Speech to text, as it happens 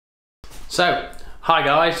So, hi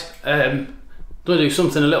guys, I'm going to do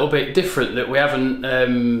something a little bit different that we haven't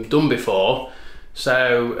done before.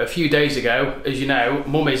 So, a few days ago, as you know,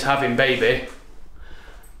 Mummy's having baby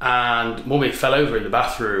and Mummy fell over in the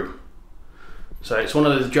bathroom. So it's one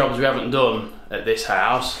of the jobs we haven't done at this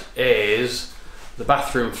house is the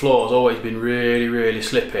bathroom floor has always been really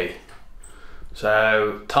slippy.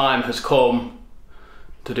 So time has come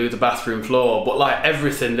to do the bathroom floor, but like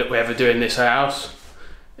everything that we ever do in this house,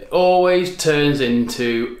 it always turns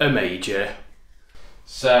into a major.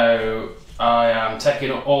 So I am taking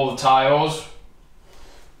up all the tiles,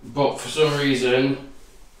 but for some reason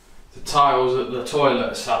the tiles that the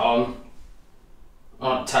toilet is sat on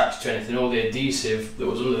aren't attached to anything. All the adhesive that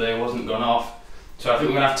was under there wasn't gone off. So I think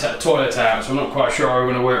we're going to have to take the toilet out, so I'm not quite sure how we're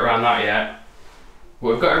going to work around that yet.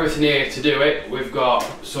 But we've got everything here to do it. We've got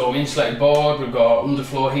some insulated board, we've got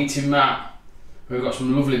underfloor heating mat, we've got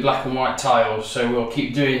some lovely black and white tiles, so we'll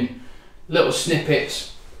keep doing little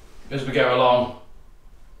snippets as we go along.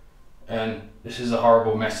 And this is a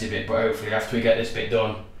horrible messy bit, but hopefully after we get this bit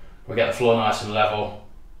done, we'll get the floor nice and level.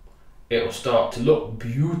 It'll start to look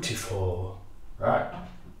beautiful. Right.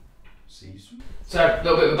 So a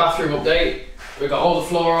little bit of a bathroom update. We've got all the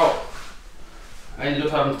floor up. I ended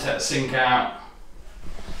up having to take the sink out.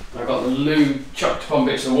 I got the loo chucked upon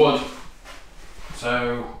bits of wood.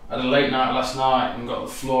 So I had a late night last night and got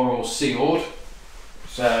the floor all sealed.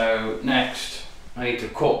 So next I need to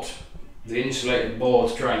cut the insulated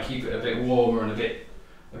board to try and keep it a bit warmer and a bit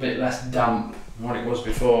less damp than what it was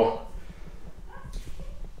before.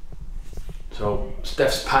 So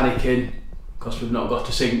Steph's panicking because we've not got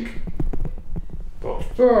a sink, but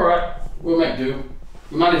we're alright, we'll make do.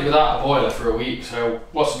 We managed without a boiler for a week, so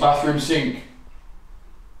what's the bathroom sink?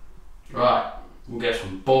 Right, we'll get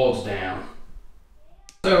some boards down.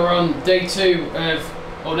 So we're on day 2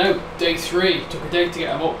 of, oh no, day 3. Took a day to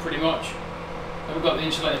get them up pretty much. And we've got the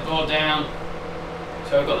insulated board down,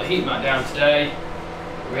 so we've got the heat mat down today.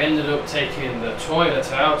 We ended up taking the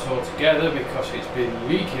toilet out altogether because it's been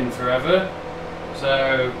leaking forever.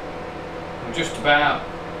 So I'm just about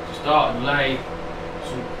to start and lay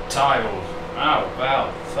some tiles. How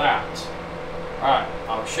about that? Right,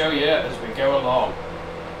 I'll show you as we go along.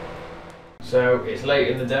 So it's late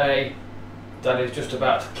in the day. Daddy's just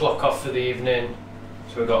about to clock off for the evening.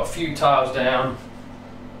 So we've got a few tiles down,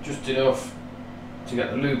 just enough to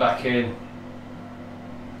get the loo back in.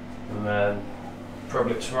 And then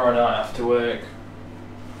probably tomorrow night after work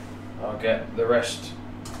I'll get the rest,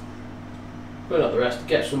 well not the rest,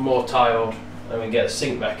 get some more tiled and we can get the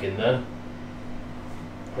sink back in then.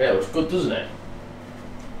 Yeah, it looks good, doesn't it?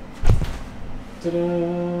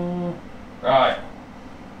 Ta-da! Right,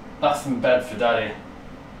 bath and bed for Daddy.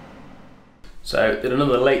 So did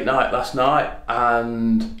another late night last night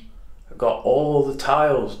and I got all the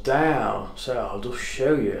tiles down, so I'll just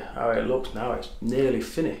show you how it looks now. It's nearly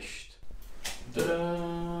finished.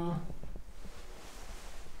 Ta-da!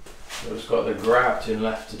 Just got the grouting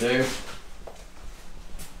left to do.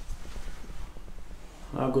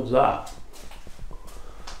 How good's that?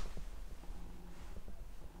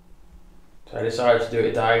 So I decided to do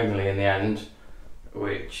it diagonally in the end,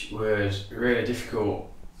 which was really difficult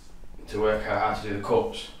to work out how to do the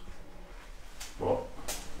cuts. But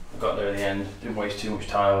I got there in the end, didn't waste too much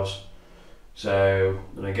tiles. So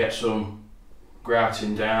I'm going to get some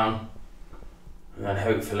grouting down and then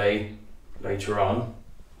hopefully later on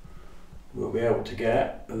we'll be able to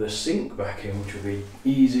get the sink back in, which will be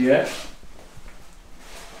easier.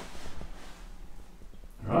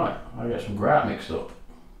 Right, I'll get some grout mixed up.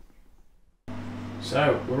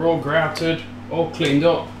 So we're all grouted, all cleaned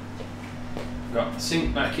up. Got the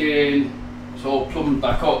sink back in, it's all plumbed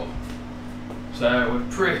back up. So we've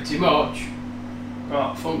pretty much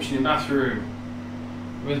got a functioning bathroom.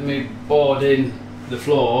 With me boarding the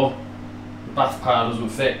floor, the bath panel doesn't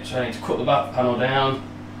fit, so I need to cut the bath panel down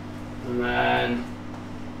and then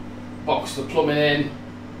box the plumbing in,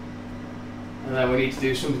 and then we need to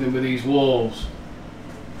do something with these walls.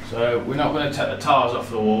 So we're not going to take the tiles off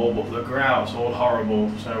the wall, but the grout's all horrible,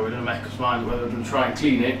 so we're going to make us mind whether we're going to try and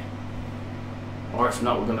clean it, or if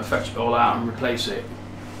not we're going to fetch it all out and replace it.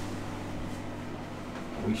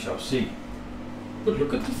 We shall see. But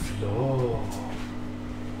look at the floor.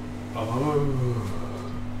 Oh.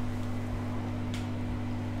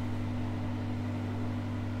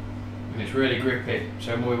 And it's really grippy,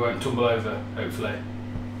 so we won't tumble over, hopefully.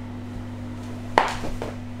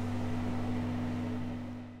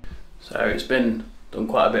 So it's been done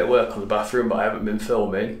quite a bit of work on the bathroom, but I haven't been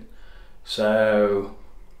filming. So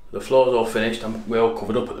the floor's all finished, we're all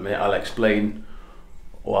covered up at the minute. I'll explain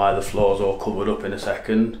why the floor's all covered up in a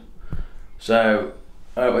second. So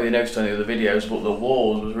I don't know whether you noticed on the other videos, but the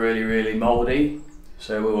walls was really mouldy.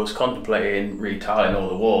 So we was contemplating retiling all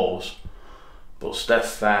the walls, but Steph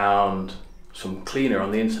found some cleaner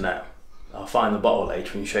on the internet. I'll find the bottle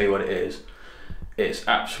later and show you what it is. It's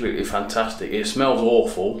absolutely fantastic. It smells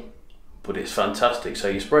awful, but it's fantastic. So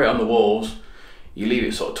you spray it on the walls, you leave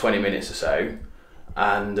it sort of 20 minutes or so,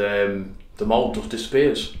 and the mould just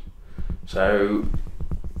disappears. So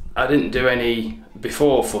I didn't do any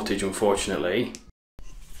before footage, unfortunately,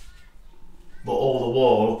 but all the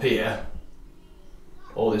wall up here,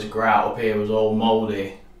 all this grout up here was all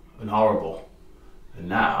mouldy and horrible, and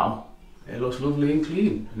now it looks lovely and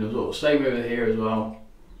clean. And it was the same over here as well.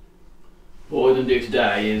 What we're going to do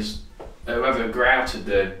today is, whoever grouted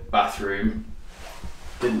the bathroom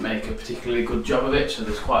didn't make a particularly good job of it, so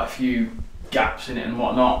there's quite a few gaps in it and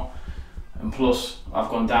whatnot. And plus I've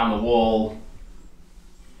gone down the wall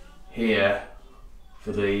here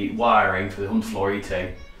for the wiring for the underfloor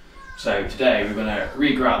heating. So today we're going to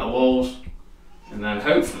re-grout the walls, and then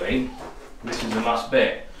hopefully this is the last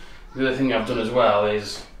bit. The other thing I've done as well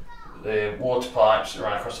is the water pipes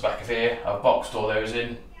right across the back of here. I've boxed all those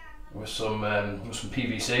in with some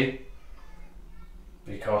PVC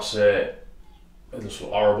because it looks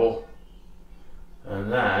horrible.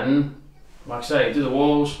 And then, like I say, do the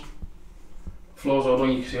walls. Floor's all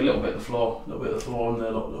done. You can see a little bit of the floor, a little bit of the floor, and there,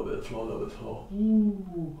 a little bit of the floor, a little bit of the floor.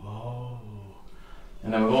 Ooh, oh.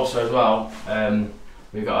 And then we've also as well,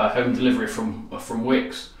 we've got a home delivery from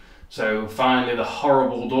Wicks. So finally the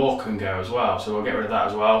horrible door can go as well. So we'll get rid of that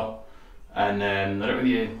as well. And I don't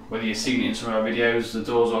know whether you've seen it in some of our videos, the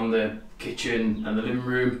doors on the kitchen and the living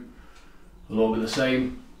room will all be the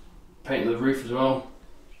same. Painting the roof as well.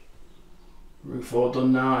 Roof all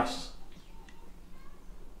done nice.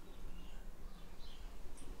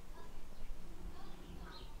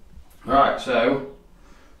 Right, so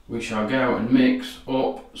we shall go and mix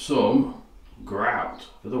up some grout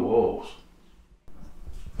for the walls.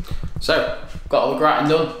 So, got all the grouting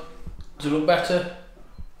done. Does it look better?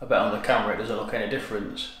 I bet on the camera it doesn't look any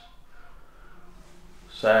difference.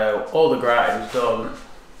 So, all the grouting is done.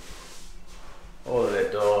 All of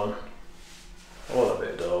it done. All of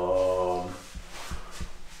it done.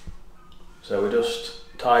 So we're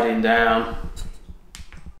just tidying down.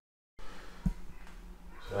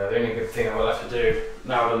 So the only good thing I will have to do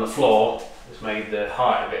now I've done the floor is made the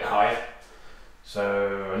height a bit higher.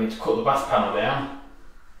 So I need to cut the bath panel down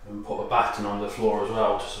and put a batten on the floor as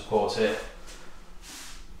well to support it.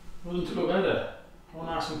 Doesn't it look better? All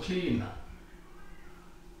nice and clean.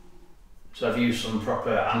 So I've used some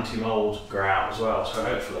proper anti-mould grout as well, so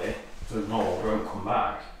hopefully the mould won't come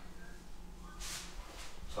back.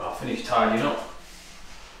 So I'll finish tidying up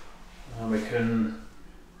and we can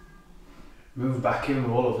move back in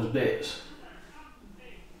with all of those bits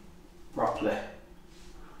properly.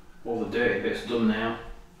 All the dirty bits done now.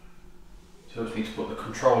 So I just need to put the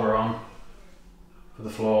controller on for the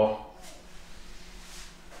floor.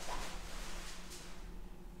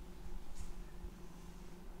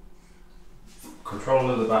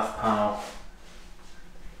 Controller, the bath panel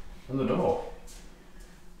and the door.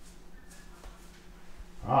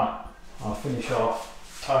 Right, I'll finish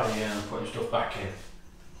off tidying and putting stuff back in.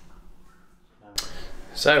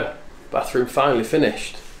 So, bathroom finally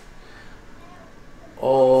finished.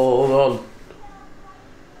 All done.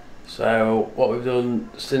 So what we've done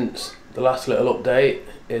since the last little update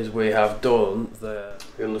is we have done the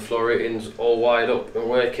underfloor heating's all wired up and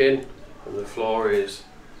working, and the floor is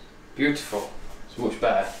beautiful. It's much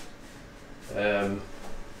better.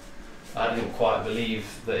 I didn't quite believe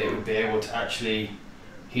that it would be able to actually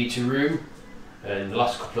heat a room, and the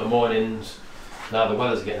last couple of mornings, now the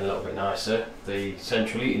weather's getting a little bit nicer, the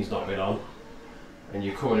central heating's not been on, and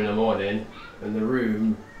you come in the morning and the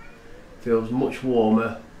room feels much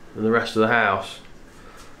warmer than the rest of the house.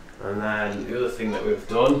 And then the other thing that we've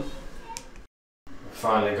done, we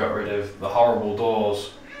finally got rid of the horrible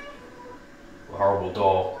doors. The horrible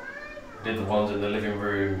door. We did the ones in the living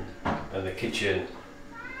room and the kitchen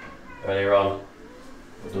earlier on.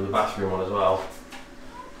 We've done the bathroom one as well.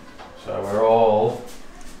 So we're all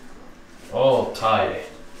tidy.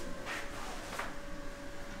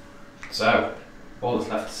 So all that's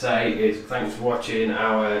left to say is thanks for watching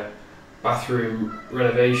our bathroom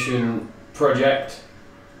renovation project.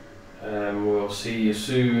 We'll see you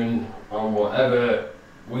soon on whatever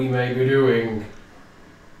we may be doing.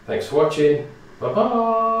 Thanks for watching. Bye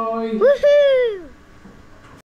bye. Woohoo!